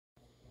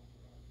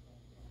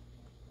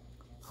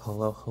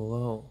Hello,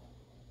 hello.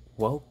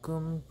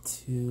 Welcome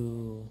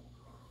to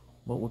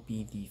what would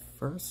be the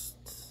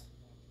first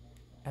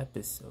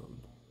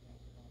episode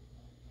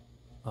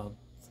of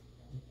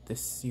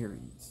this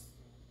series.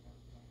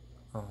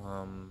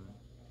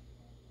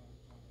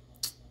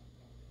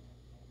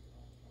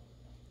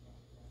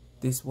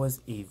 This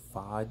was a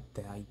VOD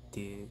that I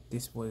did.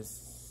 This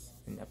was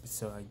an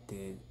episode I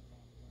did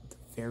the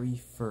very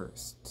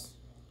first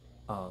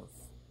of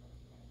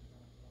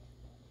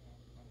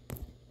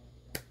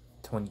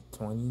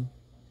 2020.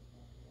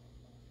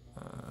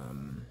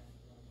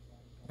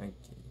 Okay.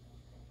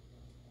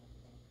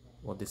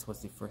 Well, this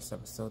was the first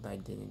episode I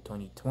did in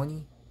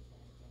 2020.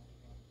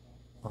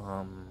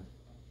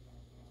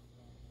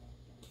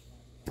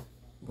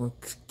 We'll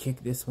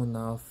kick this one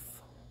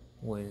off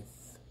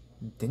with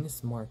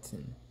Dennis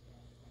Martin.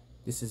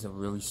 This is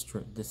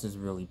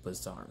really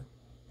bizarre.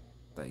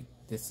 Like,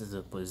 this is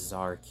a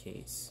bizarre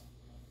case.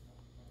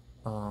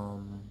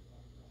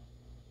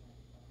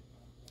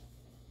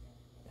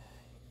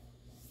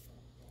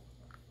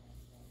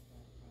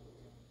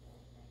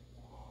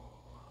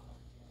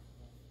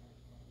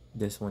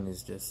 This one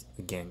is just,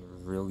 again,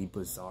 really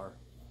bizarre.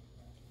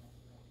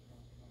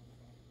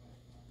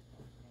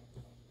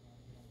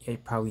 You're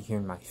probably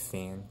hearing my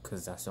fan,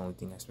 because that's the only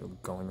thing that's really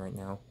going right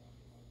now.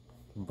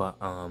 But,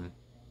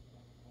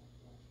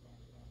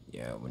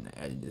 yeah, when I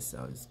edit this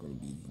out, it's going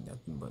to be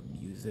nothing but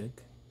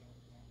music.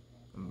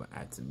 I'm going to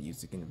add some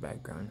music in the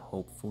background,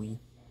 hopefully.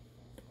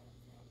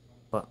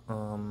 But,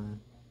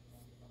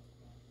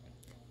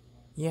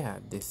 yeah,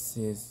 this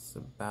is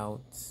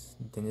about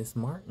Dennis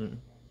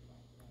Martin.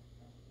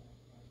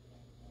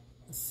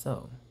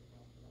 So,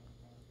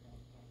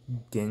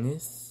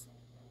 Dennis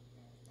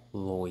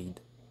Lloyd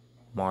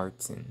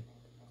Martin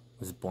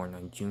was born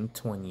on June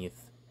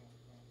 20th,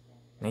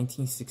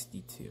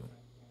 1962.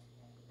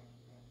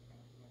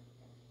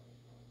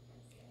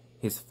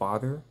 His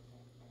father,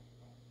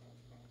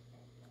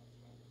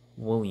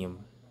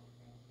 William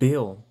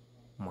Bill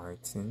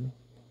Martin,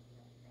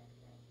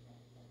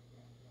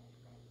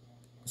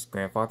 his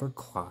grandfather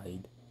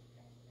Clyde,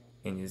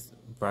 and his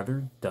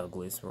brother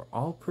Douglas were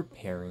all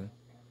preparing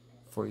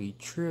for a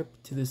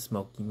trip to the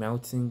Smoky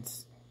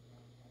Mountains,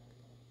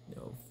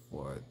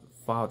 for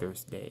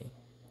Father's Day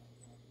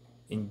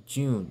in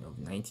June of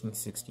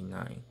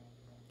 1969.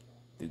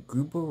 The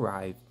group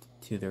arrived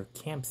to their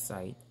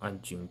campsite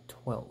on June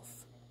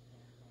 12th.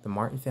 The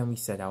Martin family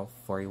set out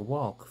for a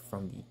walk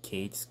from the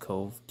Cades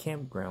Cove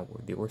campground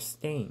where they were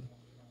staying,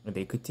 and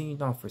they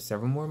continued on for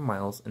several more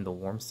miles in the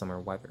warm summer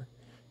weather.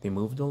 They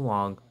moved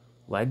along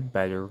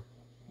Ledbetter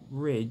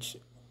Ridge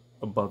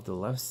above the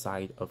left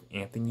side of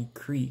Anthony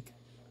Creek,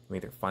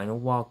 made their final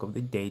walk of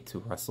the day to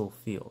Russell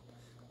Field,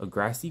 a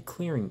grassy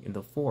clearing in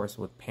the forest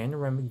with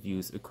panoramic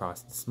views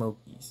across the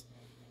Smokies.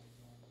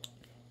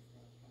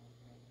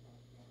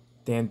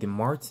 Then the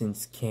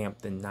Martins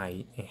camped the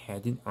night and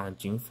headed on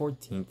June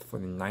 14th for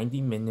the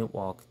 90-minute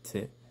walk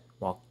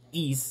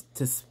east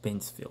to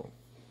Spinsfield.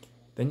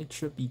 Then the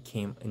trip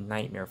became a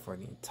nightmare for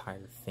the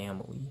entire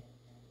family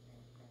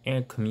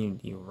and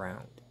community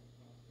around.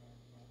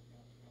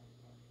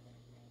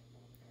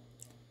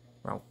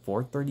 Around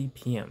 4:30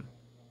 p.m.,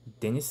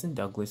 Dennis and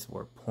Douglas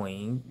were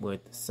playing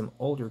with some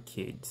older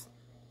kids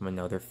from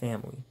another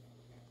family.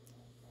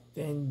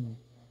 Then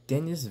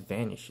Dennis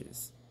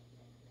vanishes.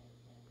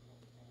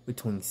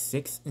 Between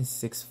 6 and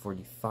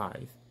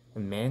 6:45, a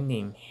man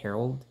named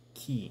Harold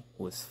Key,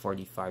 who was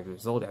 45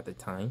 years old at the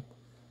time,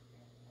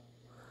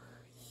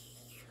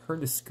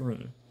 heard a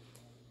scream.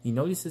 He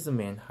notices a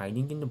man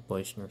hiding in the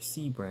bush near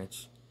Sea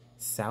Branch,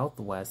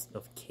 southwest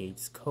of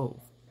Cades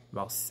Cove,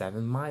 about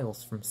 7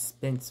 miles from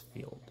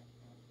Spinsfield.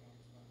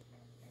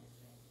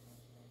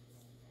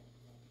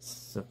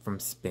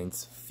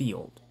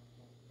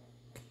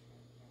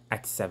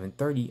 At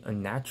 7:30, a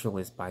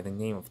naturalist by the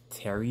name of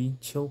Terry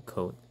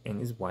Chilcote and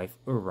his wife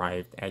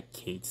arrived at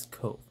Cades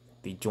Cove.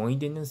 They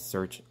joined in a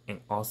search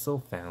and also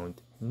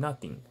found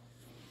nothing.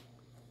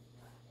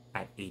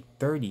 At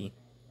 8:30,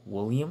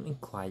 William and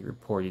Clyde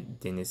reported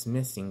Dennis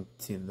missing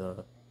to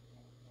the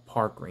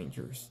park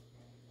rangers.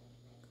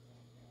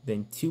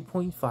 Then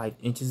 2.5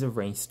 inches of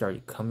rain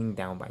started coming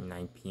down by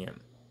 9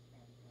 p.m.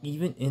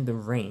 Even in the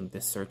rain,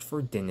 the search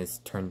for Dennis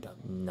turned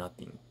up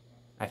nothing.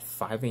 At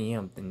 5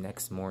 a.m. the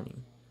next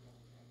morning,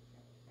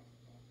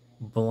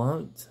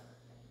 Blount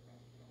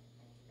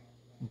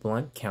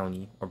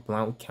County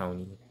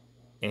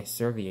and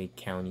Sevier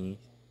County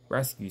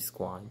rescue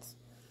squads,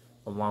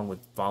 along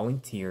with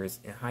volunteers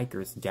and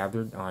hikers,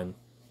 gathered on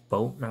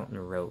Boat Mountain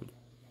Road.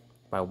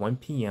 By 1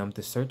 p.m.,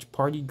 the search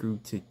party grew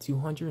to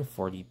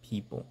 240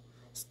 people,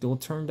 still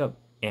turned up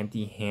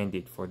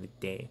empty-handed for the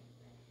day.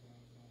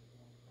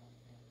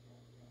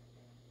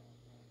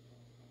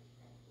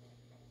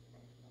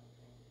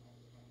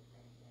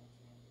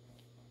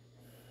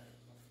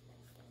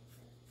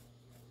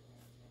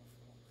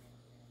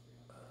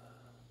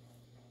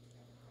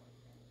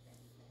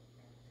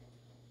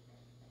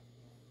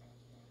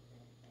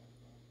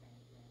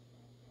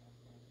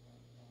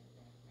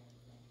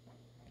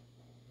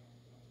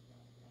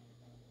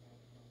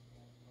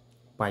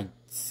 By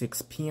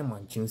 6 p.m.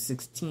 on June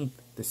 16th,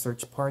 the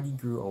search party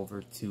grew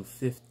over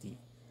 250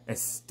 and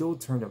still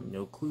turned up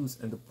no clues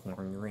in the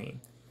pouring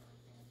rain.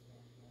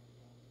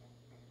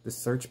 The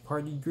search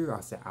party grew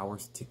as the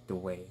hours ticked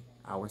away.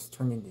 Hours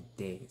turned into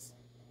days.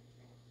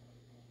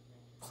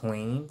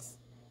 Planes,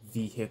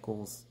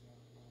 vehicles,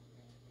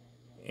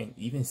 and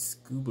even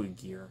scuba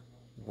gear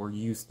were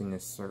used in the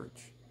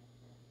search.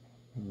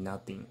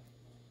 Nothing.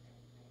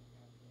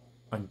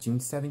 On June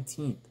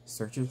 17th,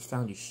 searchers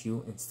found a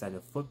shoe and set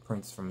of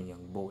footprints from a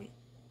young boy.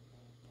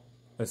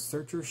 A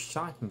searcher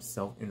shot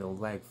himself in the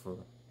leg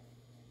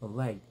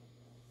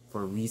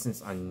for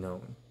reasons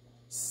unknown.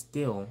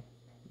 Still,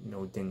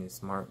 no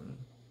Dennis Martin.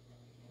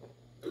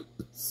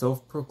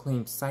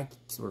 Self-proclaimed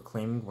psychics were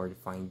claiming where to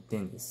find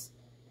Dennis.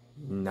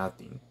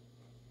 Nothing.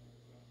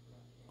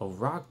 A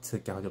rock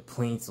took out the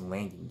plane's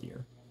landing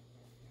gear.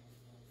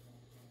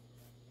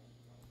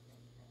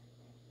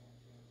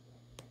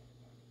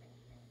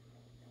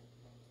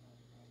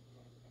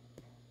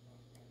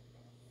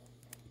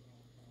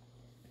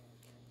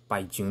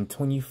 By June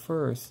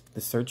 21st,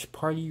 the search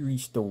party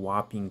reached a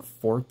whopping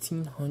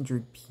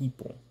 1,400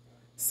 people.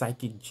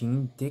 Psychic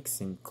Jean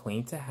Dixon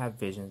claimed to have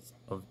visions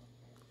of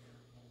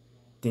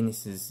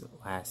Dennis's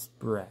last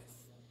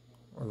breath,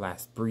 or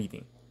last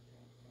breathing.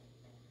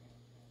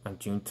 On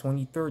June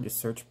 23rd, the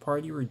search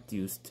party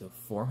reduced to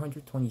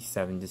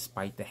 427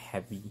 despite the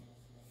heavy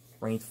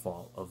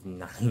rainfall of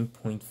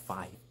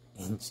 9.5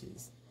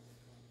 inches.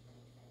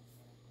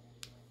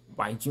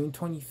 By June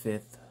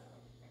 25th,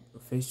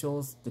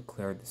 officials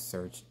declared the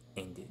search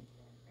ended.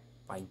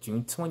 By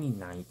June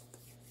 29th,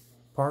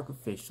 park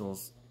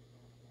officials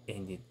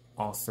ended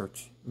all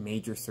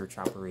major search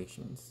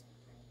operations.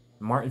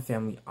 The Martin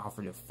family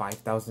offered a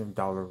 $5,000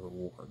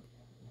 reward.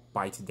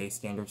 By today's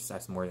standards,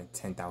 that's more than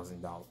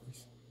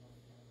 $10,000.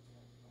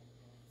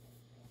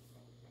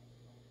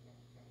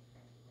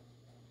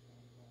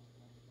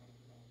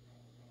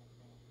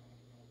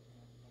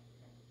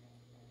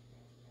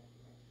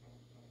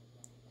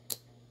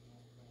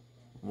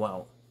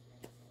 Well,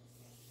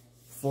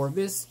 for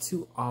this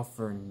to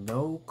offer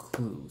no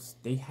clues,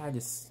 they had to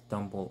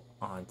stumble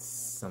on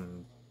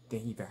they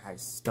either had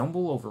to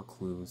stumble over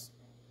clues,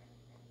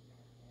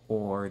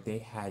 or they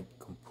had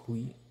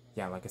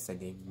like I said,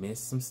 they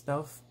missed some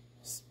stuff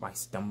by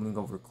stumbling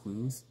over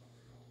clues,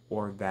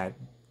 or that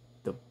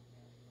the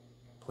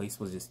place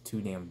was just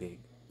too damn big.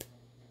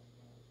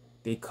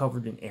 They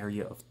covered an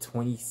area of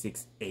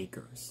 26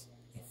 acres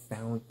and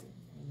found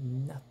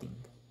nothing.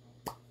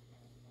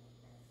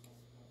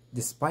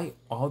 Despite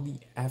all the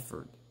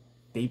effort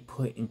they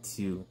put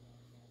into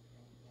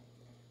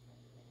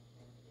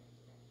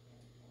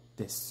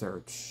this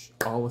search,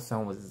 all was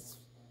found was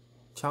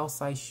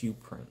child-sized shoe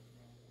print.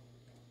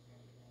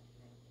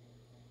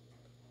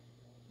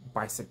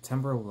 By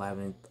September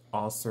 11th,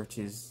 all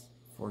searches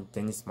for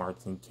Dennis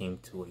Martin came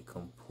to a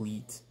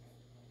complete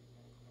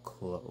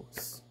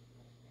close.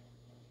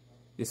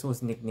 This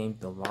was nicknamed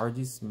the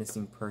largest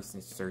missing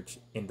person search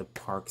in the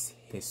park's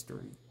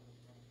history.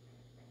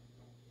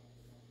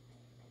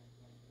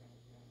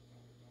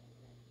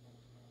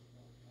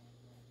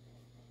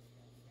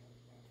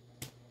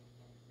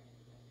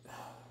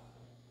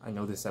 I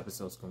know this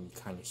episode is going to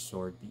be kind of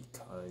short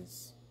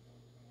because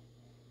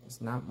there's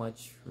not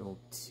much real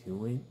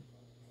to it,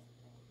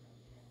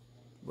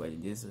 but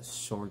it is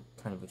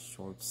kind of a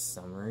short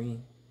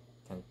summary,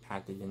 kind of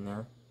packed it in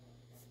there.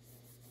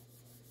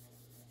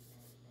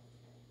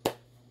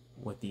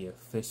 With the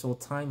official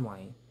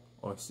timeline,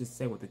 or I should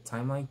say with the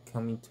timeline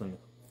coming to an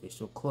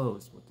official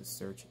close, with the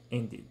search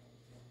ended,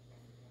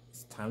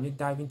 it's time to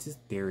dive into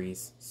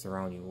theories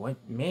surrounding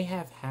what may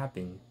have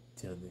happened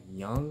to the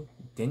young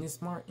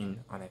Dennis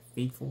Martin on a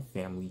fateful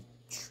family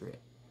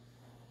trip.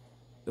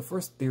 The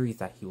first theory is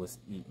that he was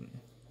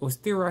eaten. It was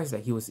theorized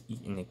that he was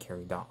eaten and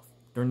carried off.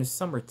 During the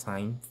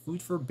summertime,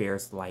 food for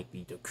bears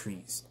likely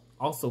decreased.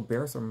 Also,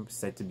 bears are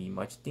said to be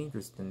much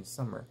dangerous in the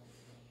summer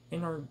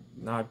and are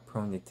not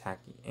prone to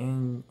attacking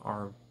and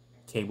are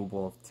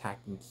capable of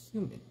attacking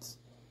humans.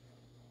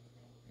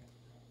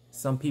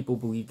 Some people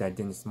believe that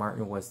Dennis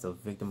Martin was the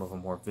victim of a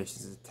more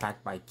vicious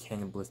attack by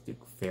cannibalistic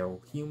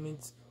feral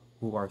humans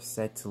who are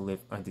said to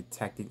live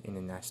undetected in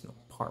the national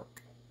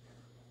park.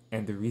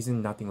 And the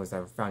reason nothing was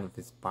ever found of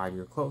his body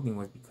or clothing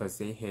was because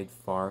they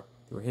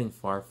were hidden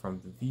far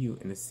from the view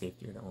in the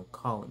safety of their own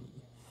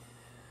colony.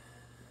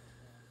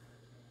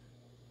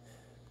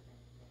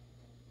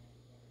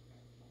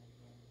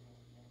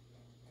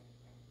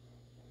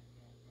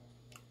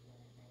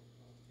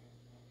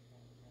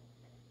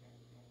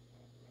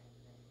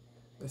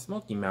 The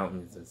Smoky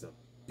Mountains is a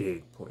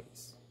big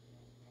place.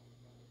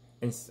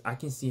 And I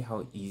can see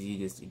how easy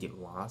it is to get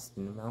lost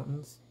in the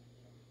mountains.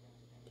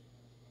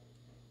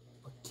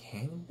 But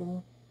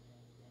cannibal?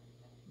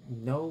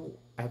 No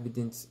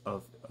evidence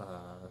of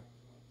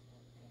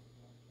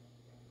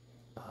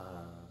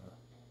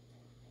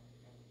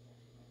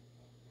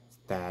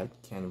that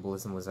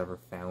cannibalism was ever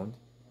found.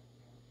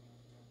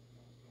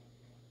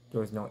 There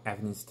was no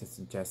evidence to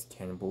suggest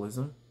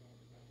cannibalism.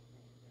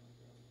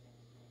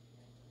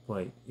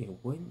 But it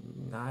would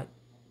not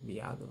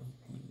be out of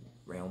the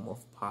realm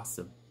of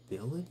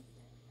possibility.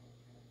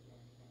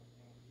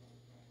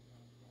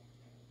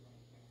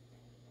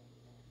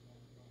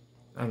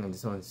 I don't know,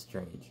 this one's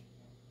strange.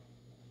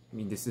 I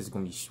mean, this is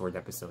going to be a short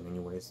episode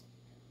anyways.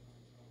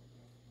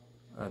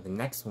 The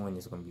next one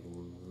is going to be a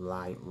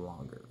lot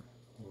longer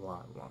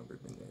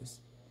than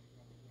this.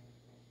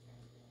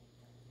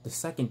 The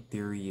second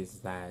theory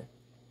is that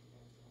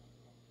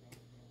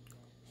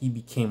he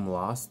became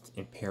lost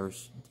and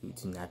perished due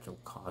to natural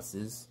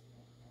causes.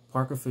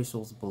 Park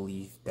officials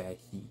believe that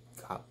he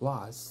got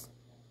lost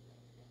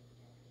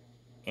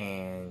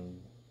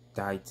and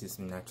died to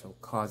some natural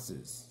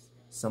causes.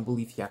 Some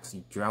believe he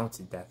actually drowned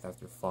to death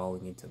after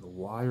falling into the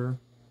water.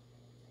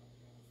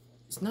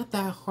 It's not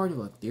that hard of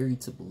a theory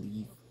to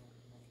believe.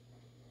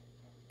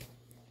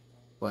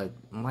 But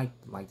like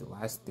the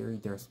last theory,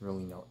 there's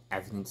really no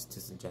evidence to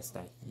suggest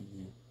that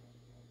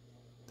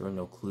there were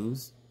no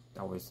clues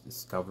that was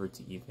discovered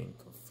to even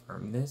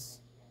confirm this.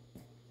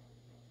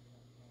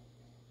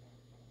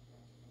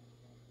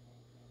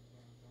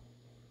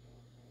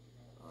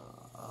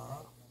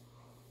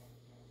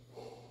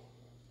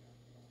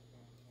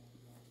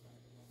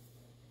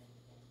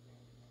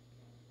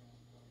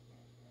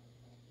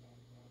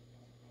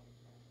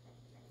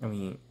 I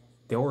mean,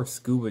 there were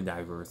scuba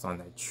divers on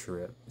that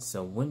trip,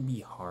 so it wouldn't be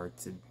hard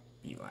to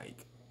be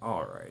like,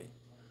 alright,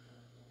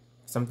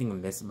 something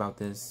amiss about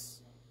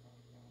this.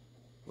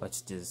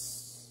 Let's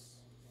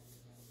just...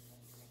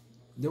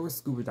 There were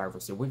scuba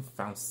divers, so we would have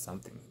found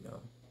something, you know.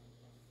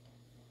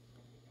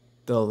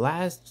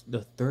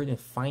 The third and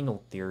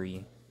final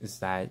theory is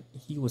that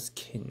he was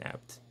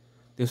kidnapped.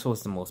 This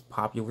was the most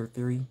popular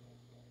theory,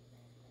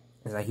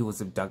 is that he was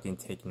abducted and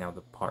taken out of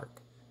the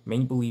park.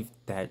 Many believe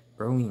that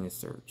early in the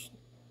search,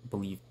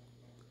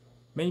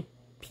 many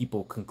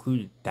people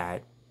concluded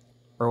that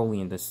early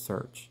in the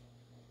search,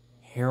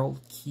 Harold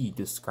Key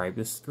described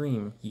the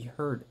scream he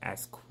heard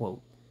as,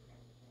 quote,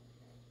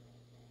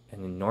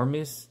 an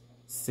enormous,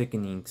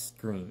 sickening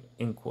scream,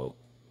 end quote.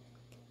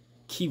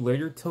 Key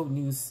later told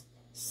News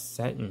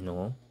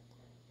Sentinel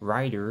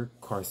writer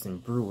Carson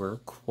Brewer,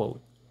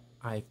 quote,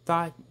 I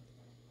thought,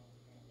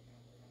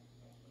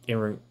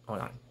 in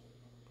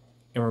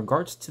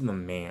regards to the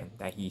man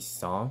that he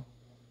saw,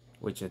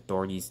 which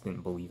authorities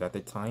didn't believe at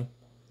the time,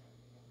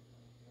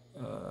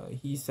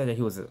 he said that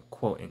he was a,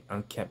 quote, an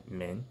unkept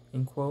man,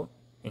 end quote.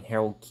 And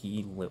Harold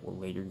Key will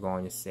later go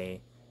on to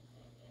say,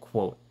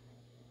 quote,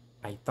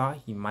 I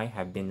thought he might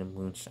have been a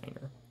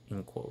moonshiner,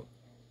 end quote.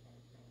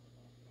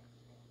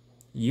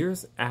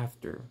 Years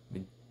after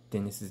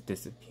Dennis's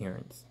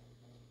disappearance,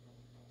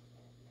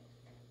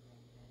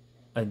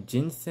 a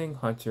ginseng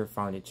hunter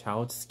found a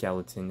child's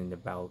skeleton in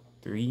about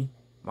 3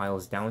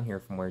 miles down here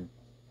from where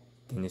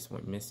Dennis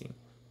went missing.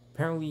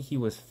 Apparently he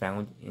was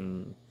found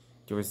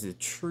there was a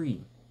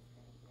tree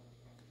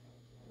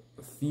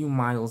a few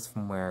miles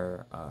from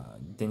where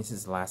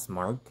Dennis's last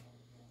mark,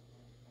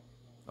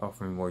 or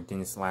from where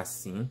Dennis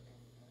last seen.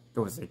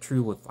 There was a tree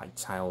with like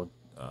child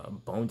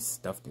bones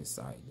stuffed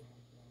inside.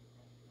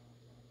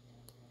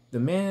 The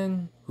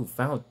man who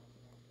found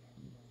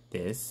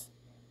this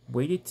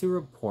waited to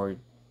report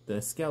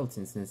the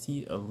skeleton since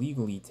he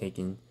illegally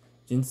taken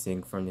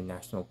ginseng from the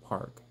national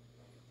park.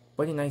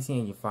 But in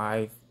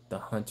 1985, the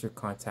hunter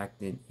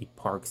contacted a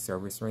park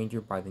service ranger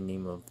by the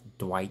name of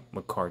Dwight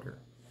McCarter.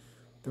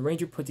 The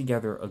ranger put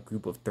together a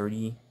group of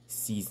 30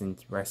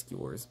 seasoned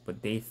rescuers,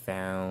 but they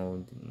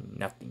found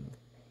nothing.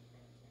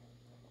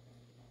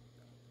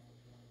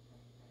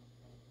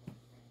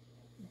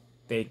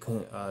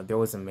 There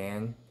was a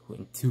man who,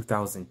 in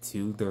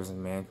 2002, there was a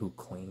man who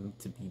claimed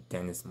to be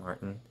Dennis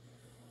Martin,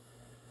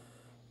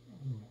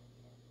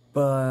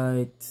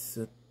 but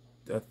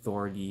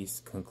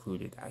authorities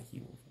concluded that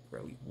he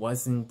really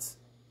wasn't.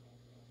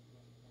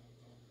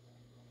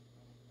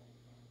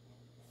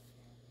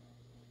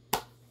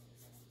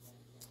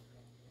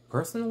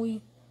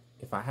 Personally,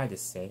 if I had to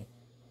say,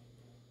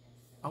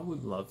 I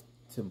would love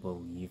to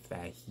believe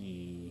that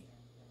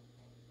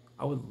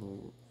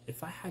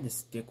if I had to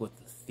stick with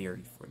the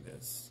theory for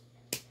this,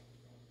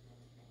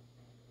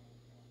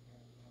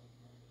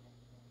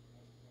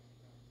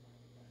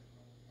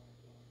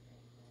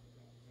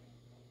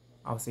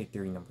 I would say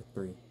theory number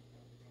 3.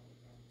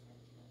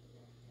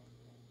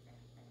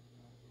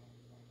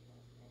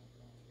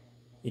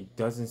 It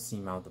doesn't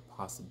seem out of the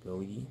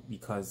possibility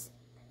because,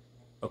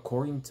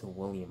 according to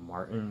William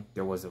Martin,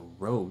 there was a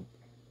road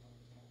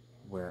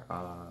where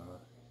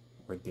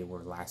they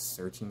were last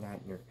searching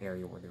at, near the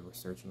area where they were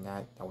searching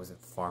at, that wasn't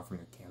far from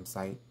their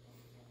campsite.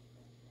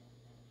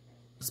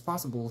 It's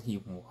possible he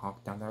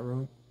walked down that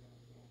road.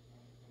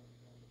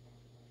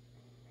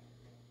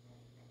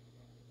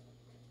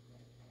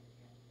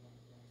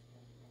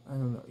 I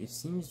don't know, it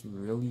seems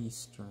really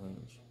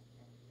strange.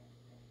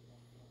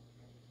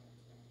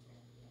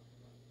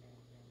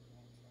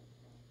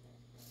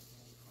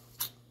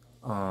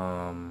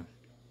 But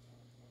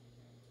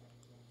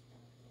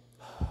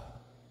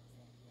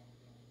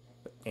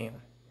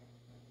damn.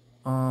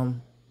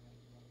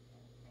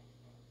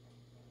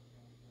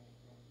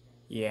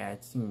 Yeah,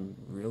 it seemed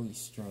really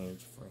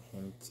strange for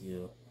him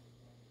to...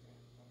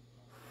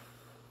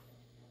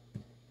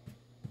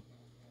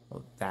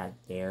 Well, that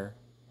there.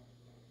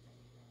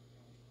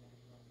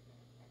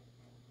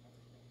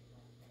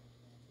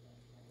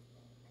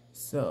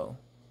 So,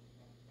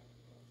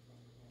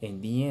 in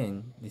the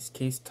end, this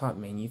case taught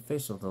many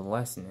officials a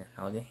lesson in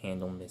how to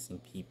handle missing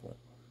people.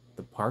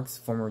 The park's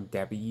former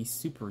deputy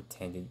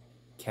superintendent,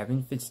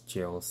 Kevin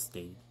Fitzgerald,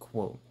 stated,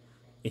 quote,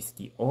 "It's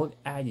the old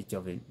adage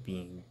of it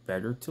being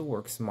better to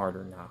work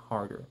smarter, not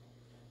harder.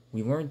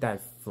 We learned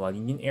that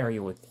flooding an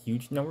area with a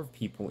huge number of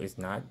people is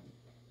not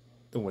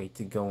the way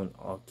to go in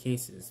all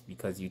cases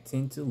because you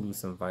tend to lose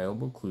some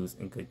valuable clues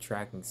and good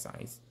tracking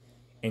signs."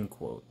 End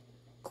quote.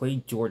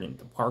 Clay Jordan,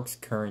 the park's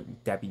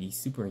current deputy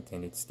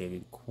superintendent,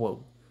 stated,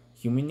 quote,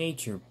 "Human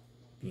nature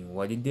being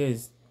what it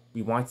is,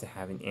 we want to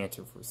have an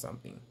answer for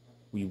something.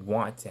 We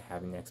want to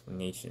have an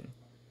explanation.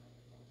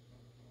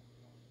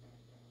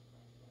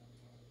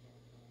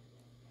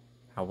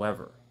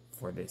 However,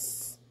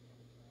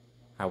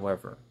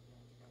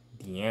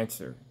 the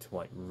answer to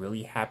what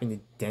really happened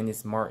to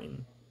Dennis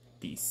Martin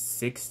these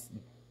 6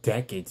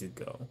 decades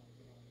ago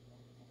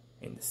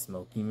in the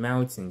Smoky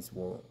Mountains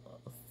will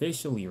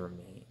officially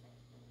remain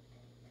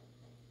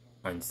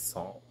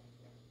unsolved."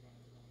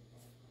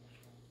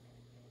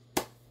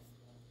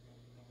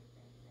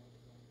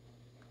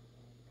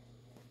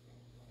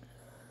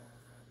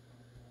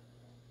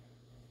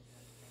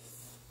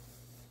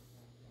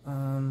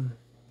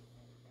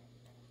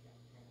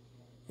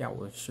 Yeah, I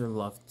would sure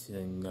love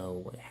to know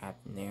what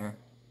happened there.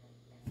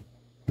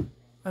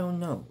 I don't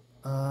know.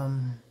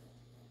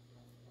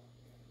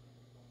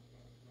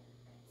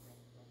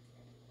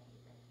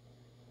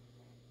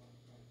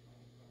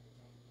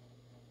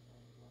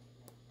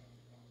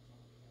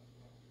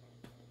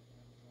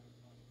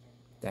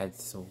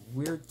 That's a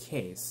weird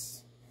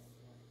case.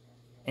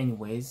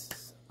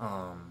 Anyways,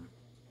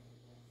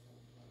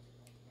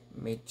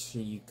 make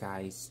sure you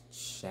guys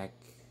check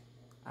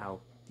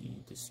out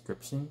the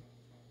description.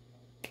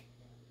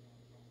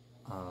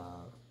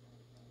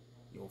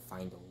 You'll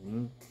find a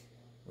link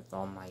with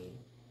all my...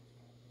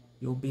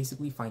 You'll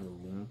basically find a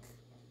link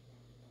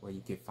where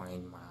you can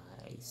find my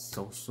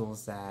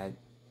socials at,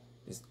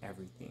 just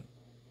everything.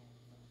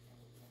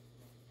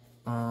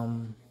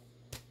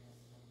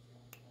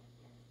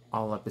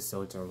 All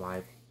episodes are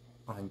live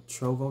on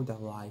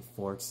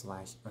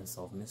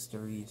trovo.live/unsolved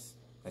mysteries.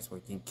 That's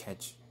where you can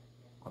catch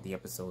all the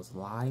episodes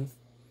live.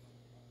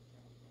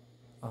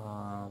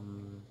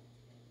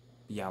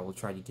 Yeah, we'll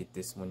try to get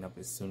this one up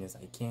as soon as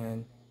I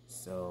can,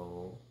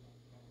 so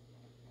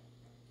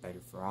better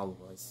for all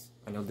of us.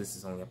 I know this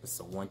is only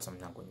episode 1, so I'm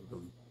not going to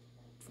really...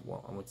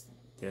 Well,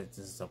 this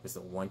is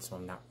episode 1, so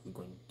I'm not really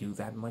going to do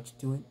that much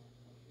to it.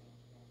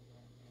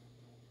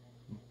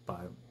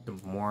 But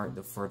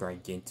the further I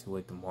get into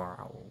it, the more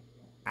I will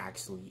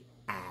actually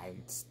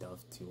add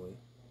stuff to it,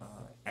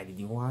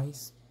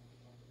 editing-wise.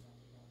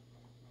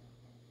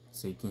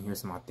 So you can hear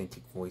some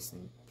authentic voice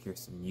and hear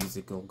some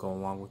music will go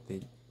along with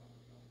it,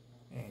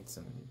 and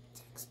some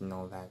text and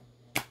all that.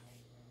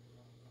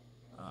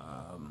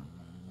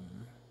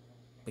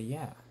 But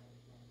yeah,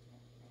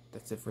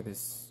 that's it for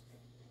this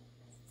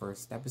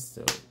first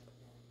episode.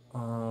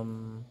 Let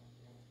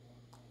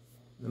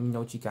me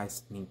know what you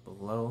guys think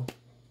below.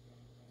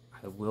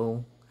 I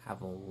will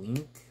have a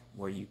link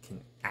where you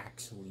can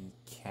actually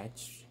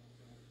catch...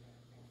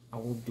 I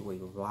will do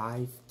a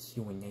live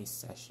Q&A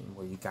session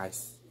where you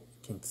guys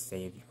can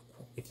save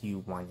if you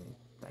want to,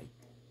 like,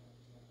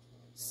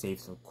 save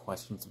some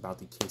questions about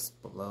the case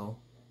below.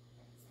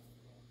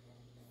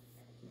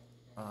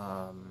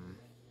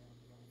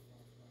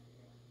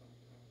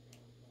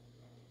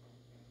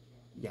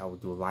 Yeah, I will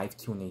do a live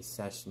Q&A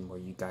session where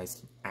you guys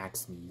can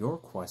ask me your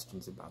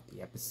questions about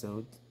this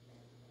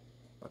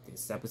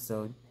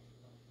episode.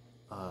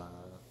 I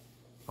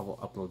will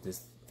upload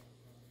this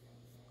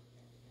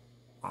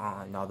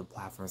on all the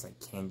platforms I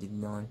can get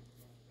it on,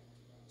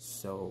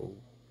 so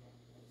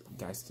you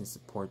guys can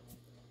support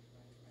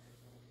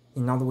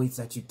in all the ways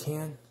that you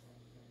can.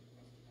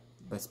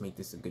 Let's make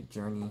this a good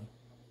journey,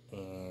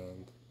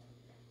 and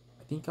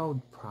I think I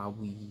would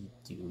probably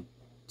do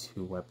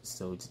 2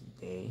 episodes a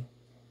day.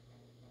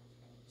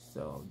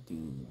 So I'll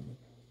do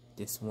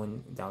this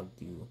one, I'll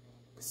do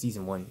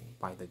season 1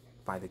 by the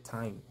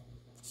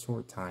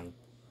short time.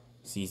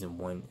 Season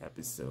 1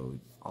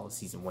 episode, all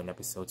season 1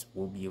 episodes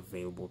will be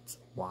available to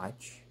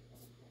watch.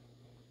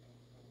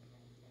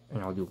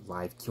 And I'll do a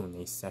live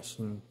Q&A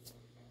session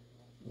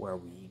where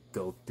we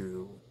go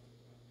through.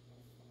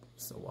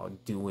 So what I'll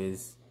do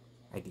is,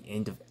 at the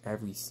end of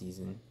every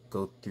season,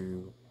 go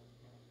through,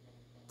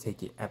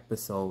 take it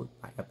episode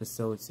by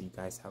episode, so you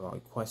guys have all your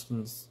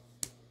questions.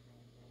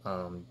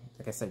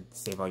 Like I said,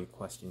 save all your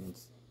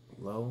questions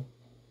below.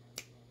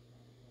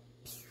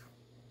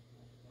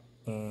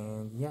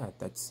 And yeah,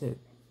 that's it.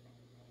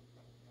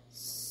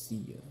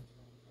 See ya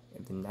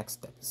in the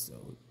next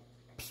episode.